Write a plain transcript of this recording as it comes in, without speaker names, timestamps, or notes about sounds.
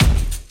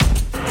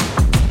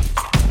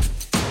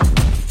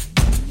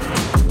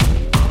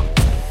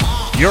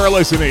You're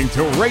listening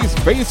to Race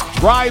Face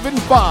Drive in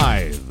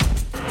 5.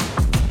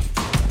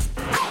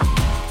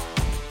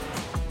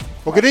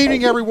 Well, good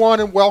evening, everyone,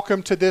 and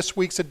welcome to this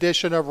week's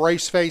edition of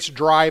Race Face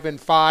Drive in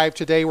 5.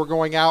 Today we're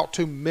going out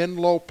to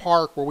Menlo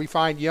Park, where we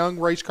find young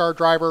race car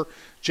driver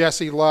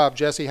Jesse Love.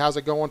 Jesse, how's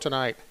it going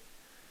tonight?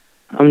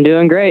 I'm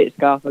doing great. It's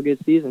got off a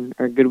good season,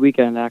 or a good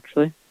weekend,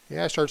 actually.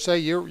 Yeah, I started to say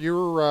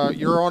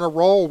you're on a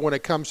roll when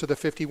it comes to the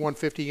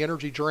 5150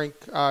 Energy Drink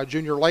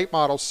Junior Late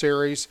Model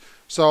Series.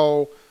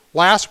 So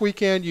last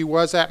weekend you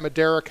was at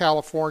Madera,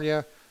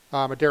 California,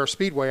 Madera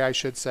Speedway, I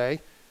should say,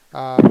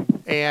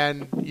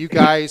 and you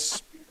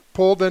guys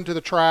pulled into the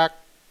track.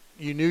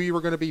 You knew you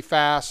were going to be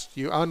fast.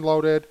 You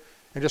unloaded,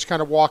 and just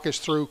kind of walk us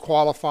through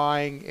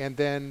qualifying and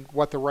then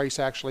what the race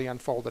actually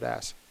unfolded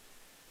as.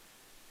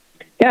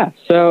 Yeah,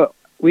 so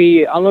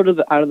we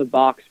unloaded out of the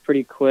box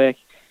pretty quick,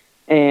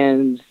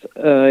 and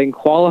in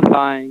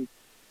qualifying,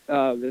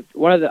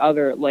 one of the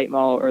other late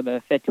model, or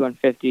the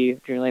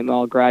 5150 junior late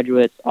model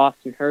graduates,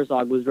 Austin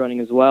Herzog, was running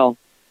as well,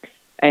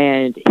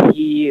 and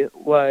he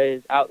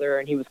was out there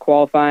and he was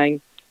qualifying,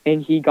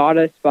 and he got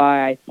us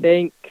by, I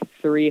think,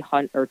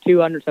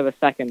 200ths of a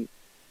second,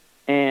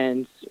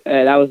 and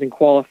that was in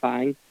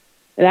qualifying,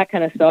 and that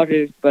kind of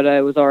started, but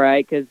it was all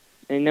right, and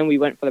then we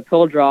went for the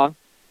pill draw,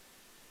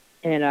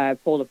 and I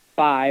pulled a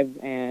 5,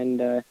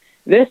 and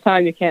this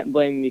time you can't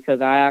blame me because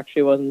I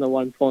actually wasn't the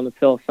one pulling the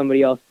pill.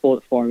 Somebody else pulled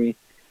it for me.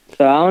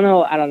 So I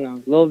don't know,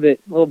 a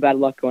little bad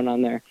luck going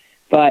on there.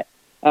 But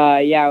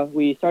yeah,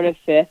 we started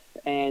 5th,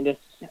 and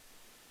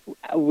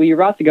we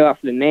were about to go out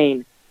for the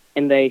main,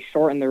 and they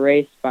shortened the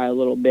race by a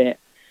little bit.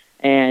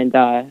 And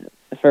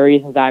for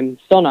reasons I'm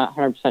still not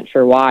 100%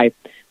 sure why,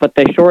 but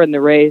they shortened the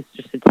race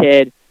just a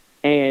tid,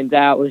 and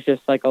that was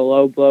just like a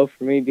low blow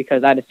for me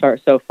because I had to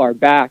start so far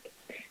back.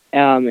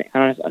 And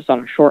I was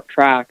on a short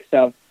track,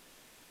 so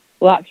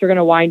laps were going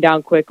to wind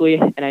down quickly,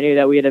 and I knew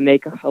that we had to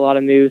make a lot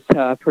of moves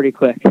pretty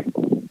quick.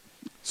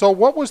 So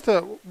what was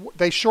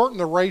they shortened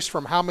the race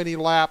from how many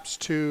laps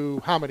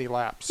to how many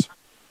laps?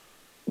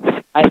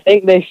 I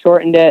think they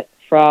shortened it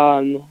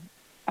from,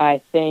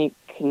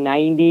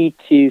 90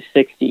 to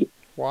 60.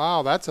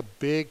 Wow, that's a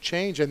big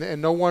change. And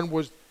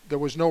there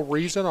was no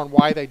reason on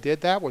why they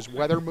did that? Was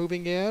weather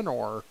moving in,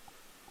 or?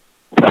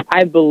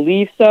 I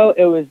believe so.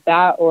 It was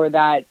that, or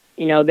that,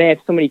 they had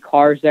so many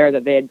cars there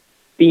that they had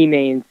B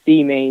mains,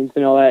 C mains,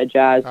 and all that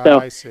jazz. So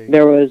I see.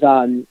 There was,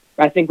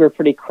 I think we were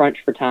pretty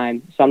crunched for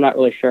time, so I'm not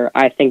really sure.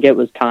 I think it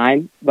was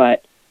time,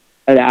 but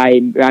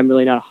I'm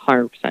really not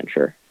 100%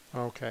 sure.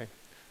 Okay.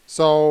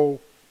 So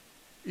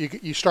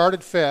you started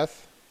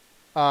 5th.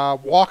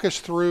 Walk us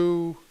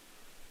through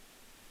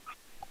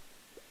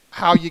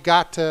how you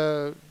got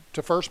to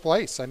first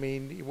place. I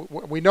mean,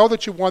 we know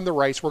that you won the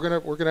race. We're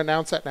gonna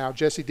announce that now.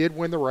 Jesse did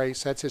win the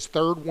race. That's his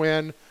 3rd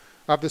win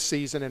of the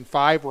season in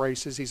 5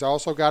 races. He's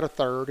also got a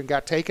 3rd and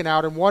got taken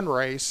out in 1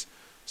 race.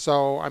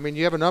 So, I mean,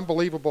 you have an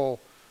unbelievable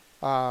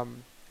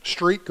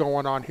streak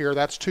going on here.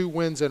 That's 2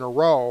 wins in a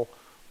row.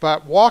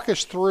 But walk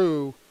us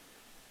through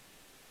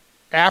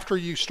after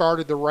you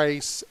started the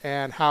race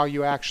and how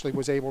you actually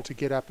was able to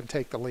get up and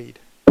take the lead.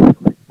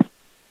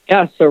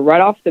 Yeah, so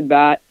right off the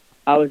bat,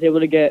 I was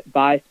able to get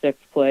by 6th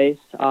place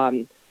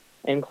and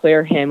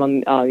clear him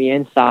on the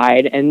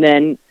inside. And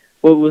then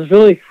what was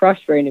really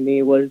frustrating to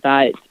me was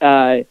that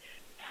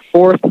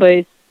 4th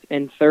place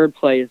and 3rd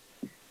place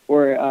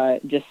were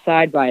just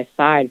side by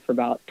side for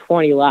about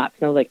 20 laps.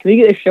 And I was like, can we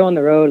get this show on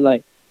the road?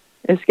 Like,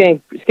 it's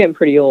getting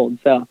pretty old.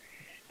 So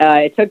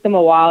it took them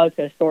a while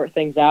to sort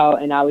things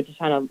out, and I was just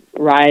kind of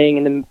riding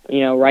in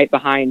the, right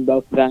behind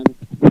both of them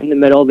in the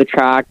middle of the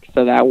track,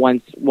 so that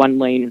once one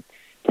lane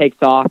takes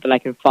off, that I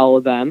can follow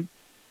them.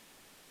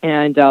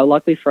 And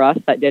luckily for us,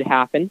 that did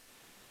happen.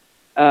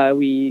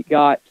 We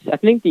got, I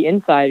think the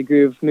inside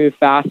groove moved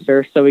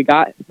faster, so we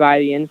got by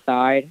the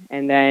inside,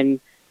 and then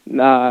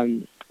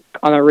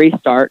on a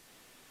restart,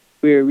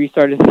 we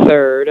restarted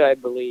 3rd, I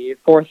believe,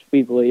 4th,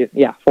 we believe,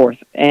 yeah, 4th,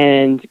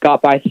 and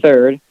got by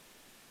 3rd.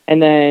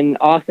 And then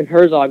Austin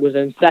Herzog was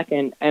in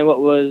 2nd, and what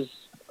was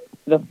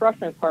the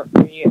frustrating part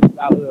for me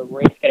about the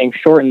race getting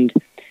shortened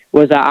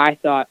was that I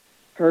thought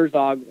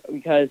Herzog,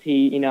 because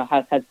he,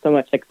 has had so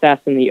much success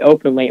in the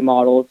open late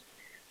models,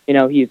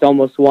 he's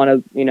almost won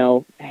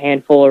a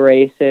handful of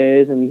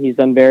races, and he's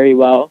done very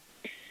well.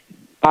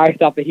 I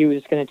thought that he was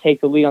just going to take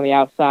the lead on the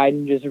outside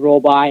and just roll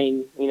by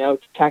and,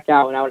 check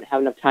out, and I wouldn't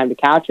have enough time to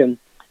catch him.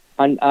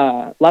 And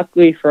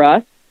luckily for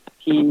us,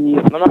 I'm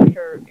not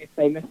sure if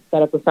they missed the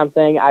setup or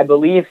something. I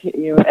believe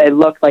it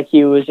looked like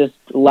he was just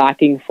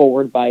lacking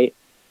forward bite,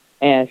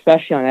 and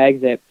especially on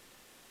exit.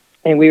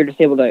 And we were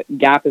just able to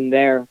gap him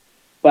there.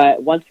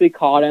 But once we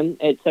caught him,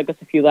 it took us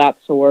a few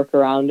laps to work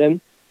around him.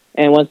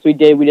 And once we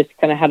did, we just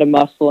kind of had to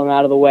muscle him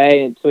out of the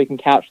way so we can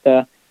catch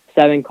the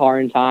 7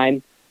 car in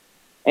time.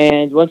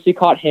 And once we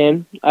caught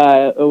him,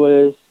 it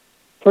was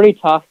pretty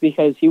tough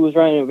because he was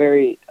running a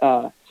very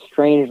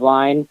strange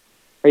line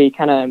where you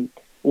kind of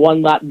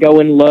one lap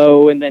going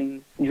low and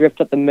then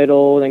drift up the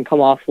middle and then come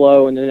off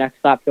low, and the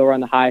next lap go around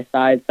the high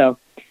side. So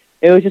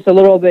it was just a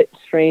little bit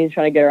strange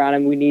trying to get around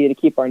him. We needed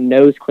to keep our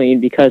nose clean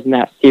because in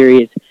that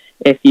series,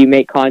 if you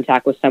make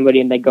contact with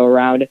somebody and they go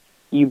around,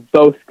 you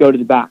both go to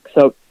the back.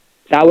 So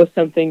that was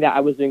something that I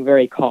was being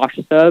very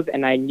cautious of,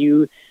 and I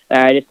knew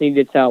that I just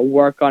needed to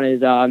work on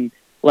his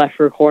left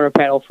rear corner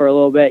panel for a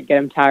little bit, get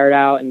him tired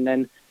out, and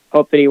then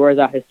hope that he wears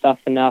out his stuff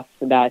enough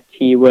that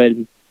he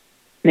would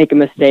make a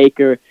mistake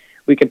or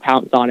we could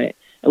pounce on it.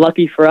 And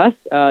lucky for us,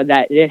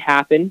 that did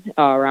happen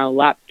around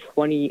lap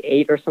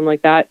 28 or something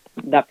like that,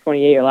 lap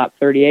 28 or lap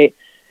 38.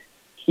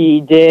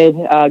 He did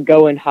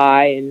go in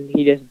high, and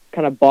he just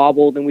kind of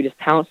bobbled, and we just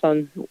pounced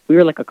on. We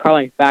were like a car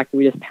length back, and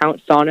we just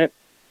pounced on it.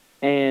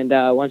 And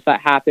once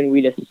that happened,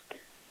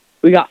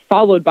 we got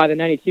followed by the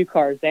 92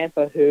 car,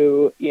 Zampa,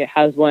 who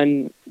has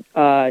won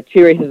 2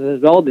 races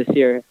as well this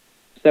year.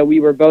 So we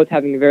were both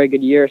having a very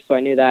good year, so I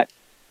knew that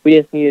we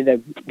just needed to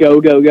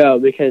go,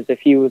 because if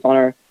he was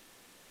on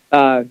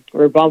our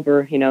rear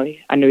bumper,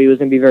 I knew he was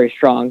going to be very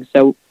strong.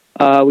 So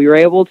we were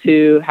able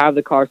to have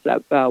the car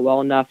set up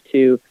well enough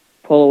to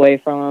pull away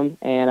from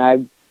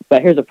him.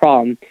 But here's the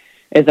problem.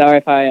 Is that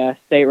if I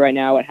state right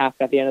now what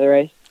happened at the end of the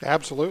race?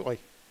 Absolutely.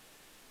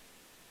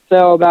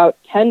 So about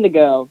 10 to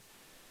go,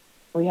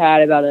 we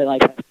had about a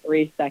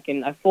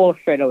 3-second, a full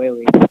straightaway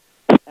lead.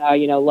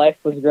 Life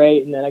was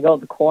great, and then I go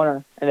to the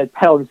corner, and the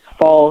pedal just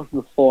falls to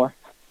the floor.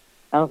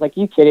 I was like,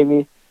 you kidding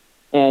me?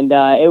 And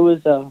it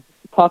was a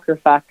pucker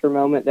factor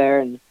moment there,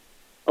 and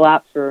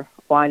laps were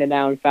winding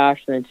down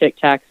faster than Tic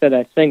Tacs at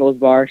a singles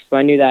bar, so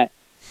I knew that,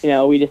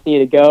 we just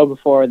needed to go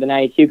before the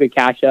 92 could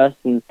catch us.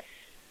 And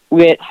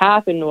what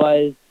happened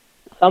was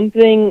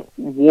something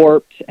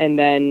warped and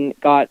then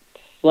got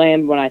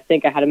slammed when I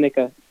think I had to make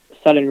a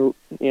sudden,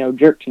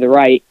 jerk to the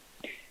right.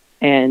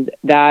 And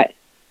that,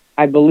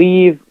 I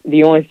believe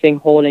the only thing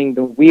holding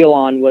the wheel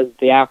on was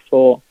the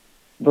actual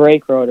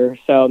brake rotor.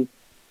 So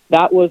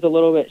that was a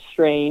little bit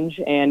strange.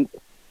 And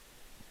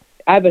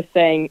I have a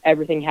saying,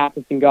 everything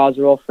happens in God's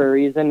will for a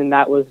reason. And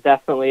that was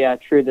definitely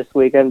true this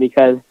weekend,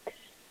 because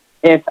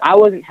if I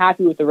wasn't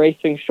happy with the race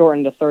being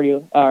shortened to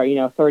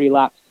 30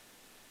 laps,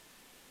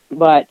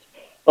 but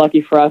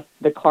lucky for us,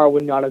 the car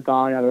would not have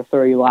gone another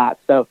 30 laps.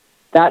 So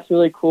that's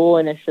really cool,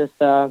 and it's just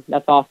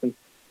that's awesome.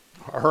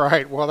 All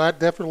right. Well, that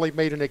definitely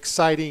made an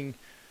exciting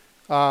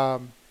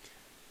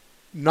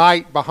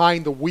night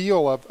behind the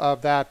wheel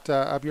of that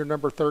of your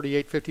number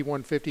 38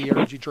 5150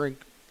 energy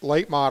drink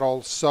late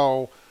model.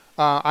 So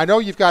I know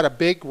you've got a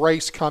big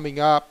race coming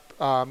up,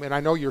 and I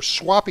know you're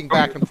swapping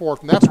back and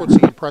forth, and that's what's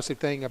the impressive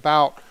thing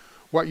about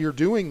what you're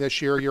doing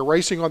this year. You're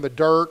racing on the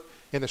dirt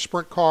in the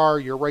sprint car,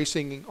 you're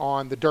racing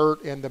on the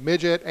dirt in the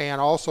midget, and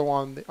also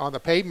on the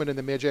pavement in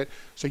the midget.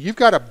 So you've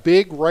got a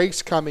big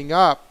race coming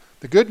up.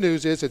 The good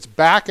news is it's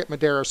back at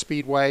Madera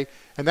Speedway,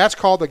 and that's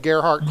called the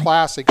Gerhart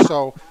Classic.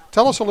 So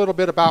tell us a little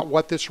bit about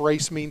what this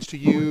race means to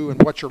you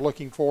and what you're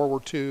looking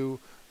forward to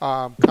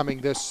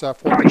coming this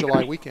 4th of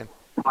July weekend.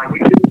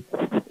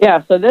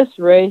 Yeah, so this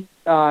race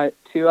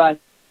to us,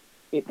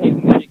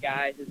 pavement midget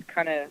guys, is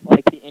kind of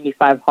like the Indy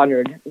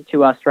 500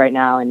 to us right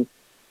now, and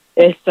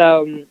it's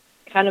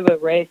kind of a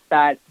race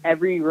that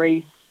every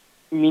race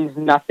means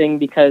nothing,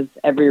 because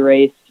every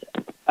race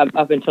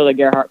up until the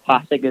Gerhart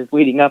Classic is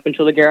leading up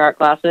until the Gerhart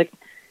Classic.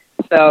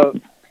 So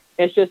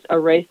it's just a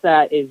race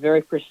that is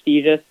very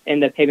prestigious in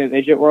the pavement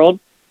midget world,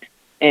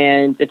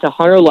 and it's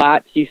 100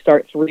 laps. You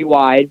start 3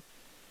 wide,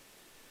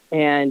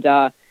 and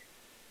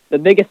the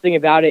biggest thing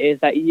about it is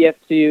that you have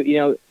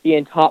to be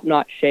in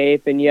top-notch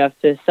shape, and you have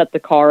to set the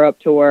car up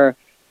to where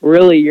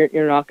really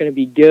you're not going to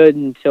be good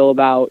until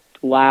about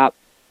lap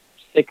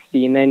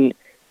 60, and then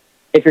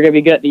if you're going to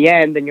be good at the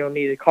end, then you'll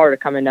need the car to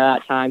come into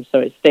that time so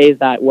it stays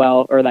that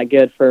well or that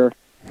good for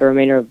the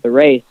remainder of the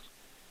race.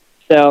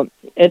 So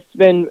it's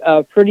been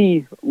a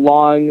pretty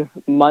long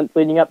month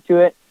leading up to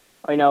it.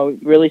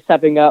 Really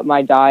stepping up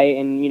my diet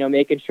and,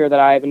 making sure that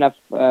I have enough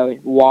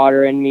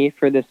water in me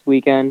for this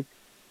weekend,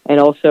 and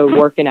also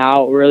working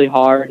out really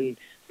hard and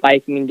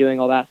biking and doing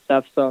all that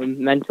stuff. So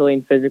I'm mentally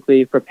and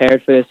physically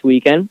prepared for this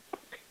weekend.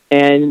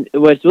 And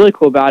what's really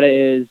cool about it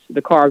is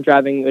the car I'm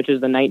driving, which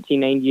is the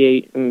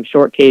 1998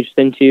 short cage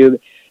thin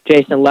tube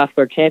Jason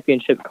Leffler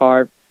championship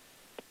car,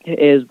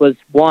 was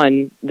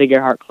won the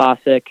Gerhart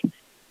Classic,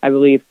 I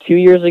believe, 2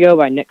 years ago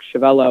by Nick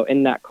Chavello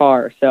in that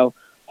car. So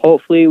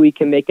hopefully we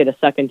can make it a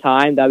second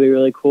time. That'd be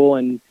really cool,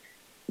 and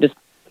just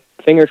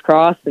fingers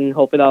crossed, and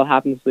hopefully that'll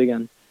happen this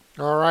weekend.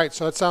 All right.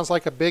 So it sounds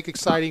like a big,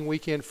 exciting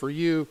weekend for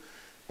you.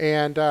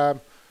 And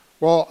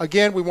well,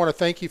 again, we want to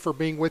thank you for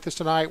being with us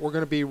tonight. We're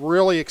going to be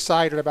really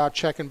excited about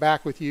checking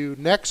back with you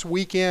next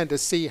weekend to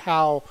see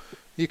how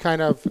you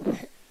kind of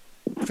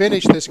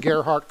finish this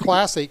Gerhart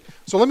Classic.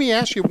 So let me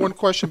ask you one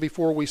question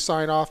before we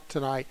sign off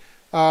tonight.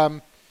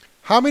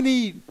 How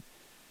many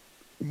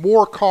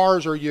more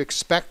cars are you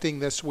expecting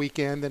this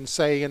weekend than,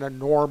 say, in a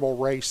normal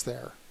race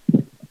there?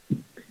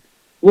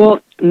 Well,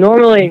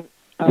 normally,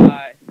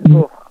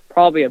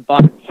 probably a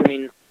bunch. I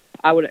mean,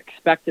 I would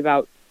expect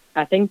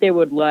I think they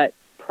would let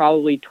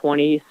probably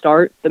 20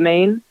 start the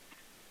main,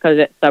 because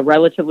it's a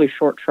relatively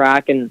short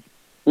track, and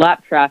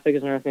lap traffic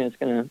is another thing that's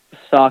going to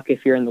suck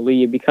if you're in the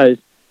lead, because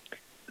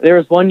there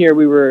was one year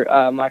we were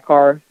my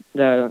car,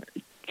 the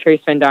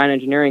Trace Van Dyne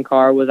Engineering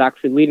car, was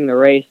actually leading the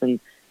race and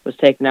was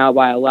taken out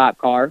by a lap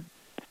car.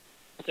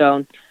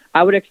 So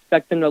I would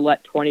expect them to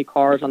let 20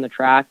 cars on the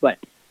track, but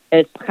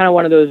it's kind of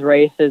one of those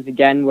races,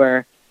 again,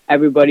 where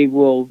everybody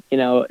will,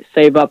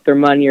 save up their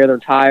money or their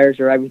tires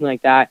or everything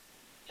like that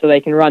so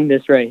they can run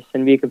this race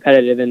and be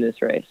competitive in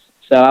this race.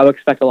 So I would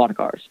expect a lot of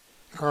cars.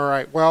 All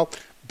right. Well,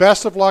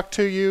 best of luck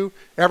to you.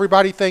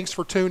 Everybody, thanks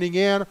for tuning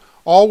in.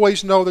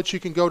 Always know that you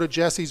can go to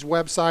Jesse's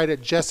website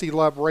at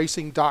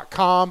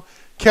jesseloveracing.com.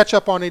 Catch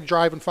up on any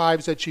Driving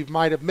Fives that you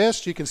might have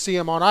missed. You can see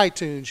them on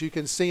iTunes. You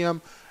can see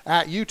them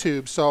at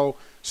YouTube. So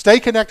stay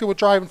connected with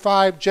Driving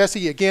Five.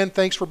 Jesse, again,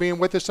 thanks for being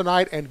with us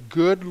tonight, and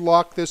good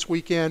luck this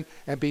weekend,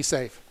 and be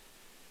safe.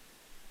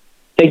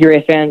 Thank you,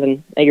 race fans,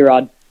 and thank you,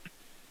 Rod.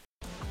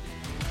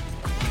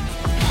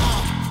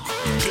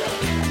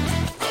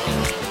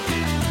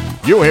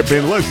 You have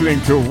been listening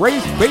to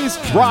Race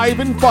Based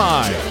Driving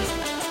 5.